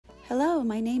Hello,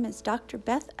 my name is Dr.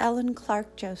 Beth Ellen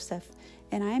Clark Joseph,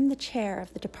 and I am the chair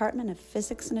of the Department of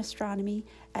Physics and Astronomy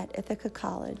at Ithaca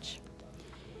College.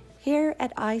 Here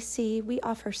at IC, we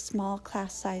offer small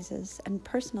class sizes and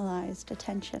personalized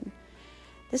attention.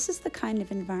 This is the kind of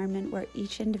environment where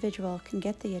each individual can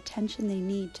get the attention they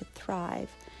need to thrive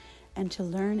and to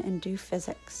learn and do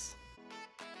physics.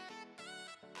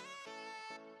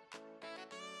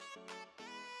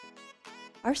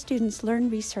 Our students learn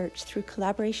research through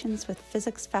collaborations with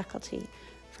physics faculty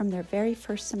from their very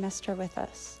first semester with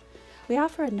us. We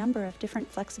offer a number of different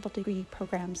flexible degree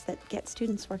programs that get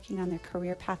students working on their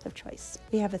career path of choice.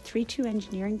 We have a 3-2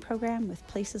 engineering program with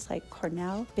places like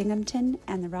Cornell, Binghamton,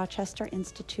 and the Rochester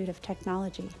Institute of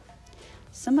Technology.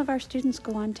 Some of our students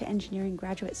go on to engineering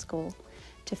graduate school,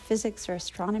 to physics or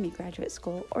astronomy graduate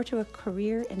school, or to a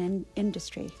career in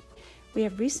industry. We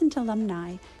have recent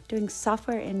alumni doing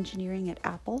software engineering at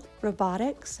Apple,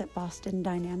 robotics at Boston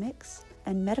Dynamics,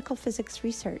 and medical physics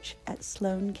research at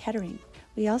Sloan Kettering.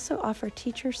 We also offer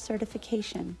teacher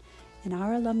certification, and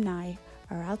our alumni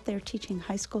are out there teaching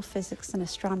high school physics and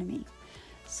astronomy.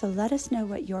 So let us know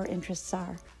what your interests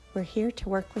are. We're here to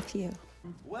work with you.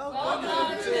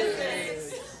 Welcome to physics!